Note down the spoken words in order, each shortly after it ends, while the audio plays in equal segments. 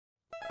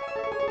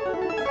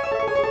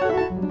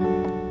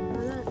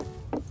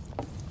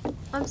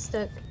I'm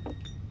stuck.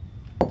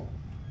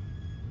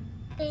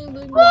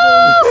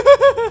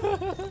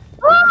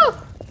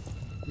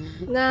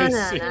 No.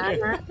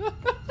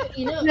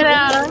 You know,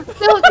 I'm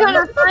still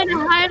trying to find a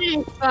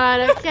hiding spot,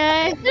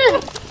 okay?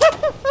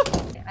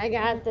 I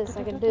got this,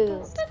 I can do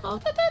this. I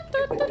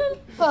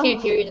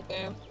can't hear you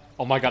there.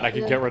 Oh my god, I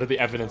can get rid of the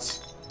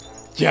evidence.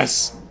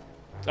 Yes!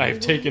 I have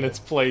taken its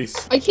place.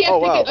 I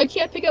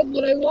can't pick up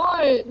what I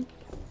want.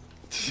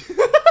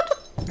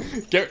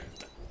 Get.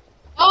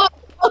 Oh,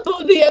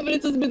 the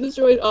evidence has been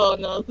destroyed. Oh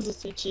no, this is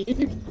too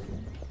cheap.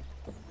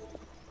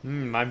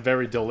 I'm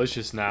very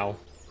delicious now.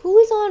 Who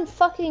is on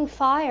fucking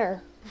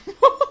fire?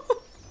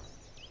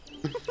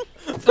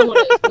 Someone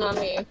is, not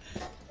me.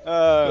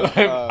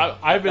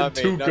 I've been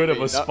too good of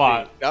a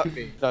spot. Not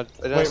me.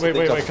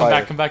 Wait,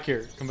 come back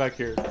here. Come back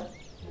here.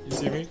 You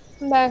see me?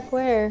 Come back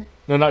where?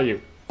 No, not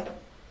you.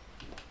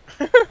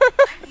 I'm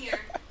here.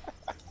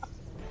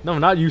 No,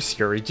 not you,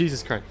 Scary.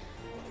 Jesus Christ.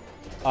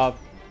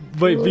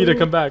 Wait, Vita,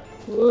 come back.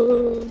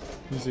 Whoa.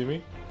 You see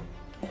me?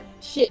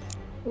 Shit.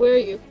 Where are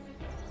you?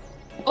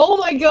 Oh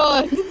my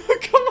god!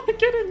 Come on,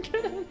 get in.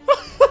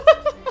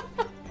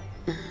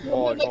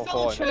 Oh, my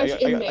fellow trash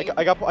inmate.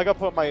 I got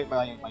put my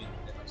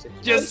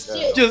Just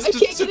I can't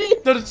sit. get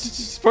in. No,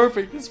 it's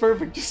perfect. It's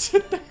perfect. Just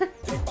sit there.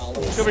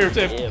 Come here,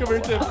 Tim. Come here,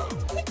 Tim.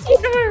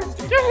 Come here.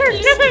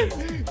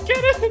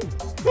 Get in.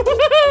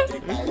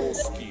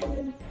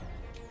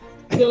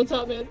 No,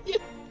 top man.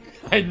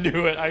 I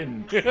knew it.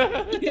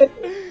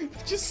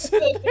 Just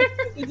sit there.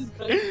 This is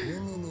fine.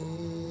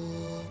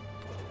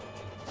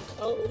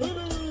 Oh.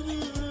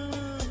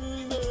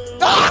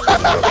 I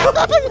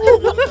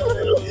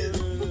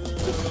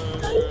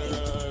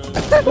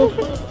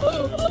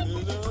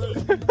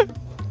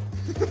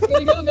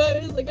gotta go,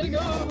 guys. I gotta go.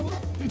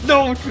 No,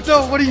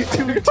 what are you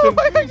doing, Tim?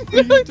 What are you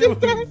doing?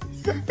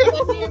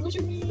 What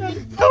you mean?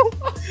 No.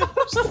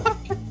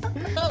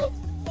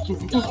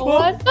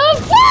 What the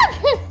fuck?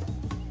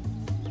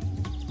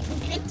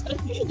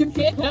 You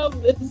can't have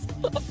this.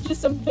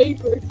 Just some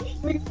paper.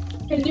 We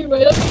can do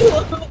right up to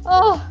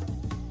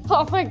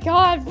Oh my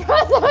god, bro,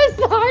 that was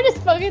the hardest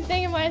fucking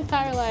thing in my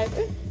entire life.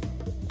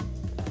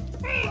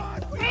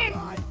 Fuck you!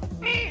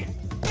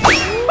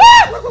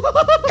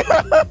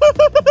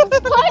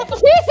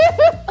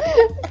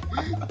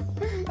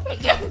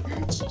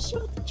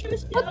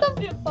 What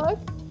the fuck?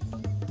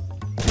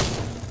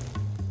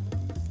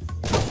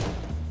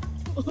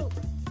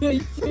 Are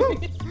you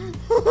serious?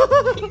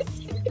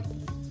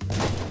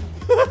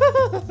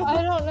 I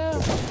don't know.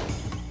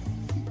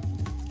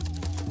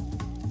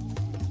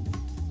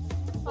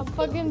 I'm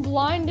fucking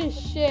blind as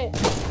shit.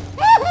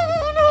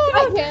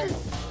 I can't.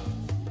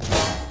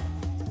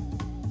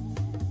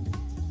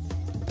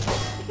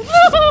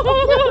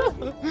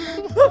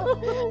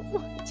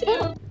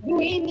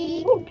 We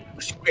need.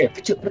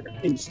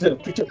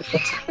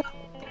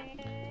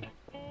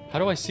 How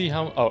do I see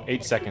how? Oh,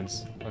 8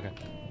 seconds. Okay.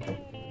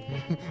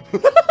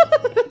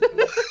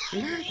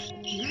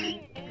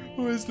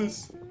 Who is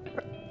this?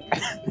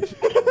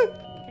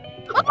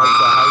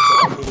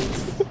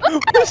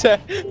 What is that?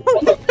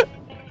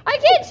 I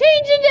can't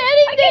change into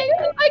anything.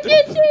 I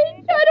can't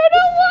change. I don't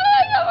know why.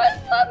 I got my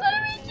son let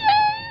me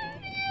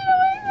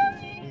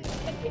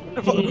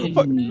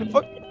change.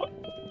 Fuck.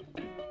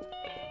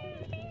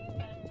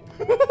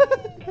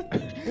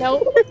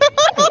 Nope.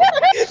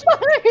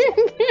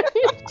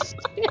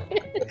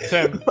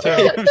 Tim,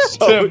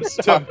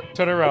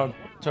 turn around.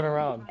 Turn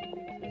around.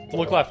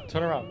 Look left.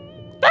 Turn around.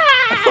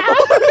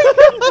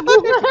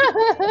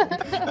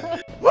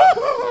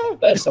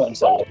 That's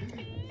unsolved.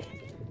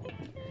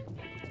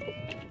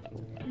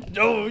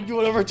 No, you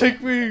will never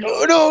take me.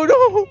 No.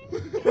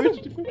 Where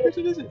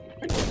is it?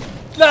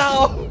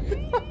 No.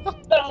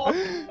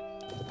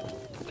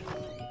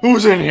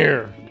 Who's in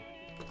here?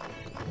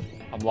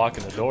 I'm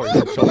locking the door. You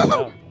can shut it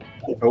down.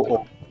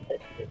 Oh.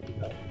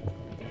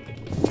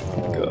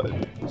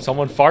 God.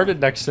 Someone farted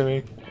next to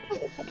me.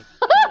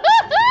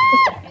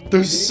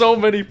 There's so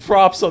many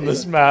props on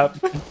this map.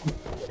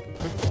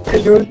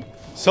 Hey, dude.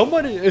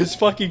 Someone is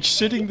fucking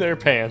shitting their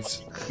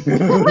pants.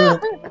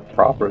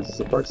 Proper is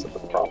the person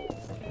with proper.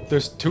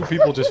 There's 2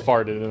 people just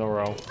farted in a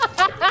row.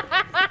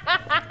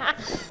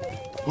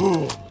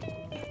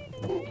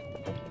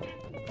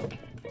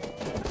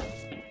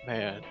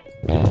 Man.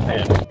 Oh my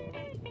god.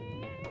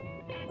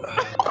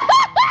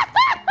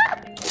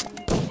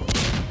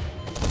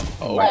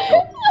 Oh.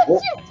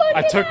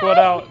 I took one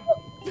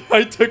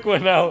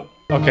out.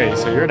 Okay,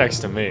 so you're next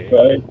to me.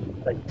 Right.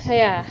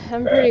 Yeah,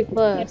 I'm pretty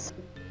close.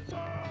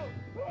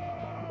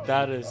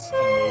 That is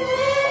amazing.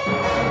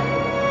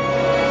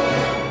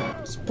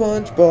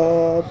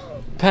 Spongebob.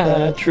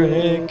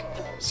 Patrick.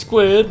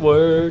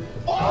 Squidward.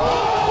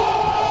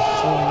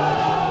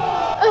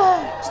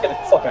 Just get the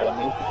fuck out of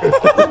me.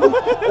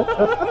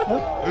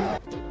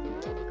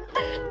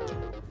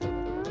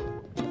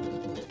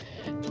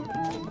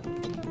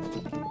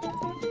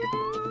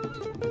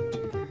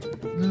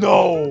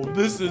 No,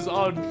 this is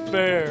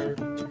unfair.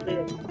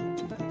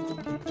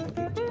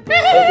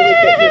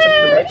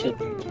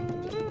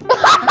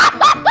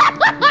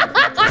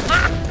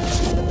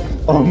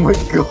 Oh my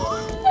god.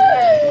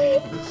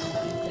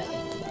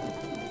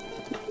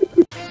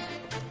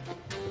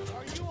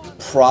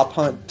 Prop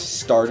hunt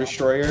Star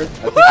Destroyer? I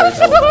think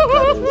I know what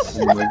that is.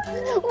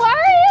 Why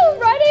are you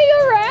running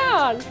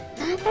around?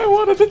 I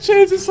wanted to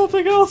change to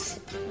something else.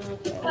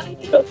 I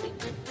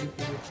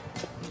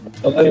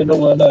didn't know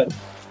what that.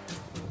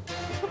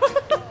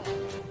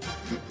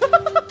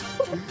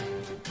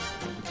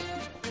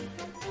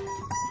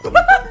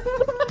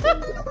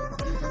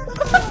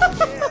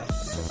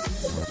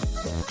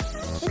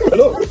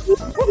 Hello.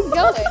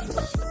 Going.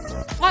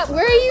 What?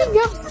 Where are you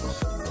going?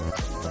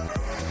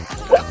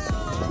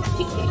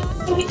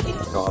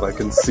 God, I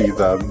can see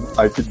them.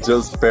 I can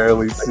just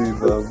barely see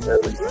them.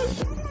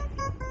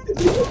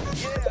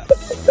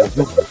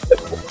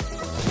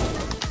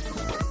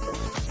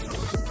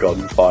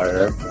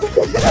 Gunfire.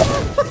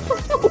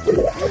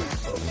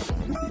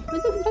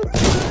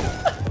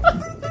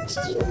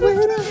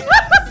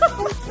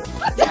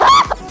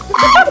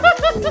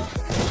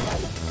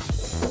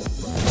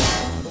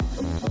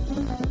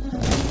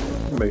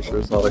 Make sure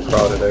it's not a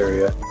crowded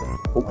area.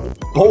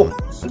 Oh!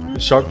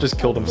 Sharp just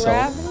killed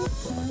himself.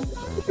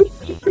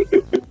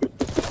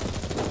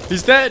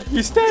 He's dead!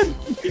 He's dead!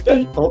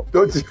 Oh,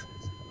 don't you?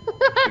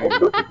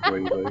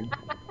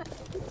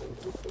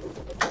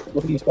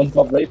 Look at you,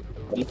 Spongebob, right?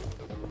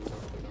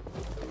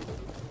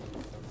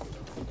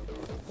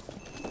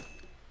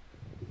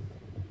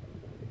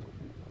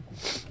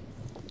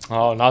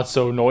 Oh, not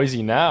so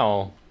noisy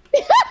now.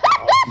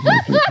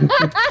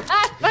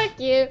 Fuck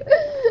you.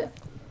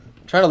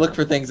 Trying to look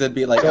for things that'd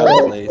be like out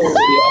of place.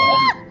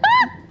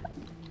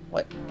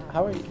 What?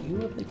 How are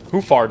you?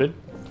 Who farted?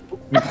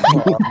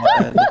 Oh,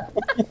 man.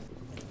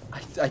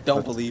 I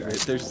don't believe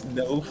it. There's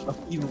no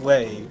fucking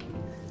way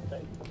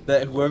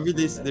that whoever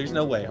this. There's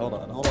no way. Hold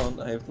on.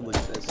 I have to look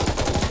at this.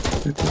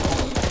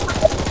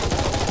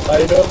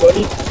 I know,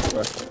 buddy.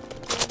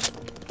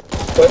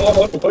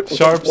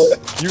 Sharps,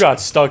 you got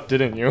stuck,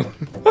 didn't you?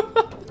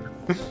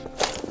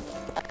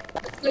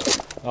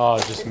 Oh,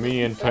 just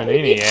me and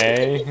Panini,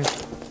 eh?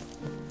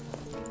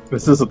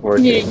 This isn't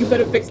working. Yeah, you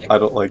better fix it. I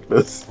don't like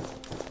this.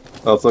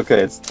 Oh, it's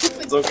okay.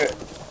 It's okay.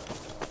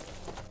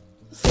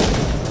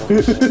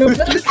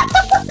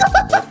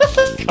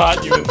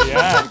 Caught you in the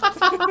act.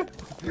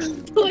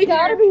 Like,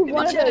 Gotta be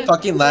one of those.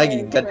 Fucking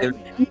lagging. Goddamn.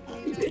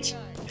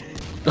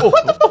 What?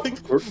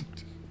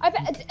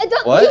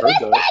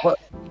 What?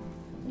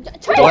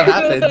 What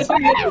happened?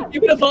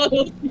 Give it a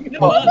bottle. Give it a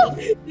bottle.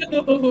 No.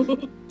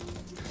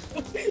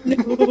 No.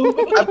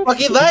 I'm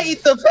fucking lagging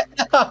so bad.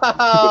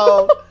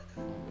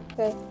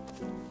 Okay.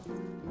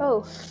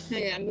 Oh.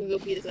 Hang on, I'm gonna go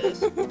beat his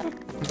ass.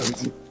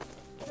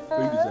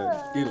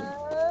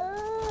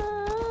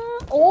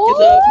 Oh.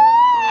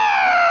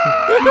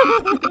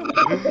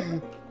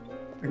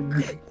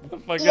 The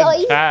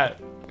fucking cat.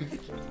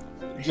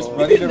 Just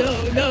running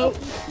around. No.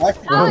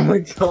 Oh my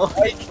god.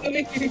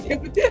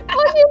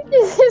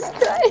 Jesus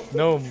Christ.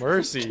 No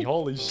mercy.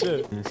 Holy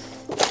shit.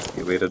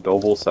 You made a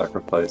noble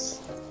sacrifice.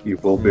 You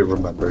will be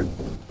remembered.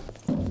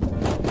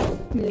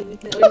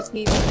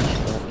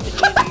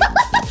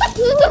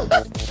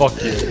 Fuck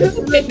you.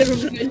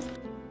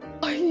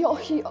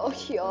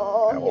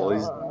 Yeah, well,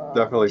 he's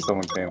definitely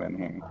someone came in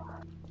here.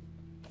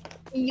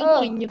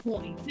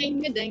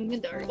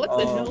 What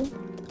the hell?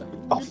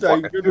 Oh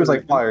fuck! It was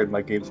like fired.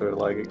 My game started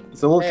lagging.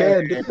 It's a little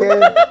Hey. kid.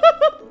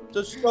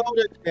 Just throw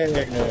it in.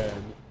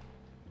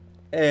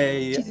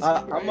 Hey,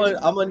 I'm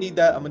gonna need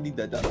that. I'm gonna need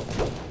that done.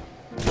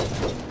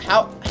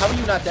 How are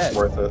you not dead?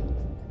 Worth it.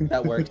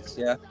 That works,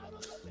 yeah.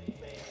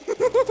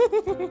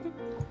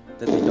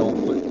 That they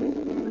don't put.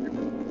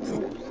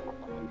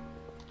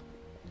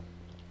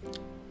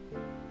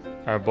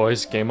 Alright,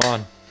 boys, game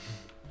on.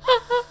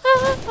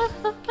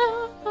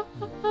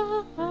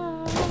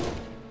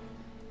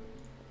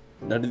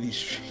 None of these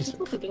trees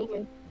are.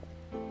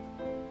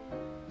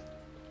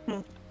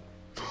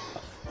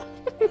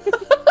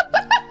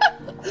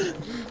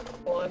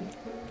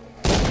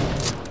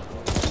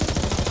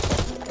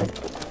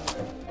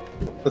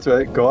 That's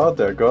right. Go out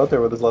there. Go out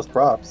there with his less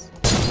props.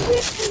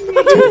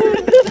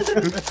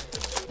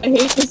 I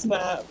hate this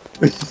map.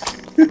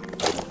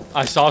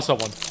 I saw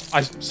someone.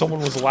 Someone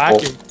was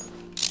lacking.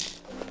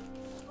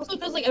 Also, it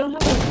feels like I don't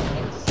have enough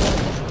time to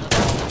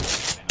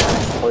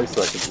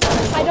see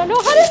I don't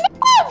know how to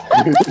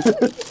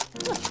move!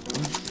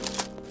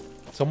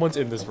 Someone's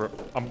in this room.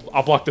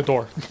 I'll block the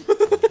door.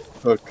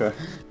 Okay.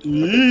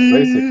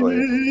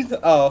 Basically.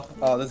 Oh,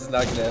 this is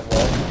not gonna end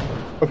well.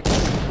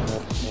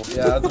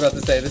 Yeah, I was about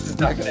to say this is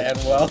not gonna end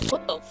well.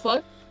 What the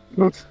fuck?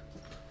 What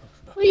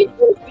are you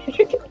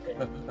doing?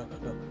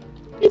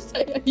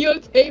 Are you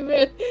okay,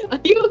 man? Are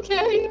you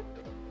okay?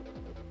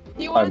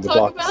 Do you want I'm to the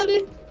talk box. about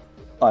it?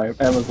 I'm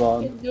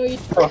Amazon. No, you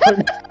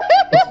Prime.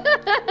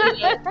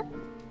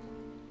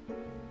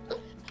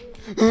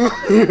 No.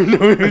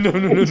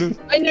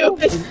 I know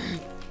it.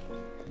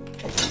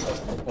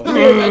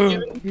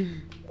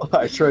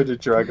 I tried to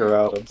drag her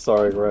out. I'm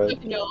sorry,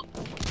 Red. No.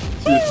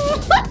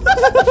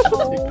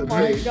 Oh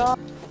my god.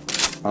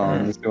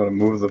 I'm just gonna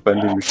move the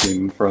vending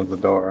machine in front of the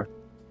door.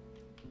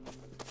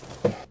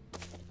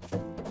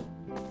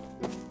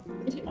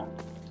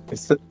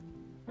 Is it?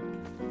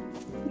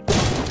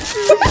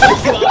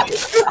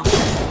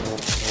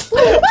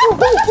 You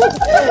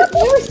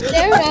were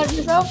staring at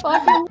me so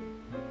fucking.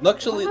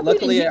 Luckily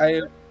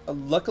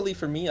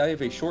for me, I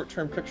have a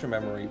short-term picture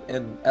memory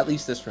in at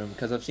least this room,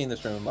 because I've seen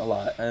this room a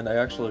lot, and I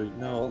actually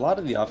know a lot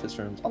of the office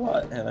rooms a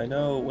lot, and I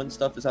know when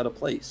stuff is out of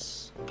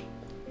place.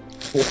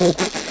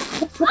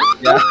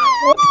 Yeah.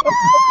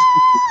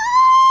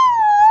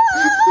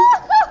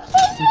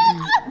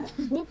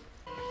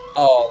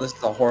 Oh, this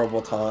is a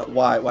horrible taunt.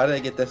 Why? Why did I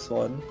get this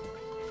one?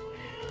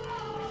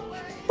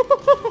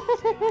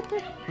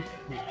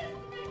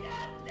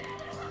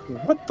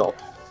 What the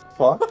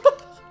fuck?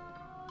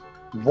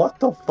 What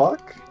the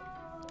fuck?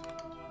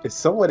 Is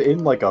someone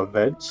in like a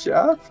vent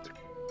shaft?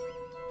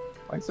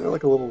 Why is there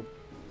like a little...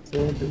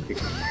 That's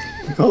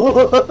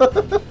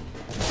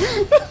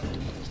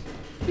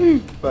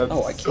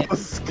Oh, I can't. so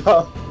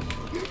scum.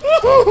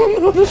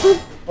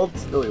 Hold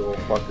still, you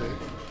little fucker.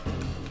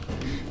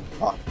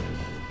 Fuck.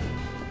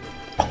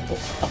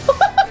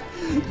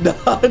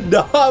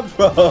 Nah,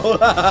 bro.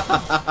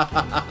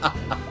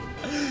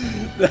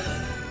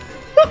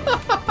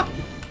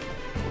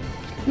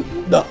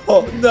 No.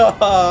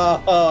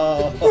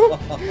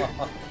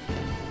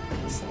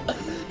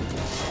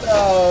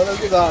 No,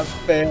 that's not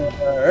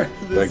fair.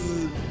 This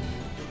is...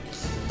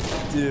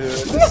 Dude,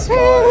 this is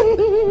fun.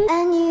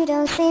 And you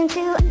don't seem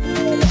to.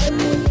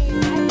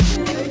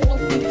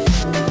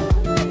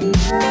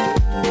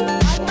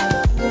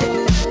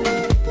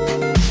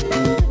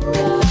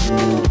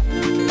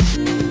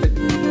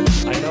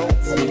 I know.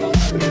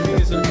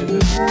 Enemies are in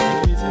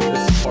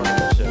this part of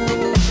the ship.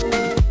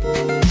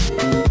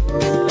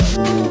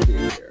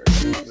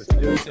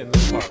 Enemies in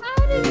this part.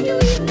 How did you even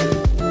get that?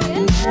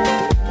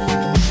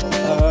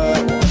 I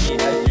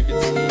mean, as you can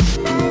see.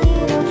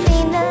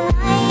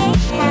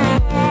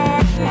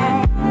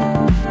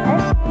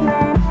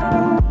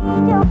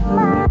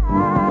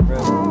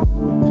 Bro,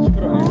 you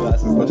put on your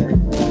glasses,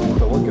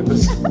 Look at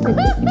this.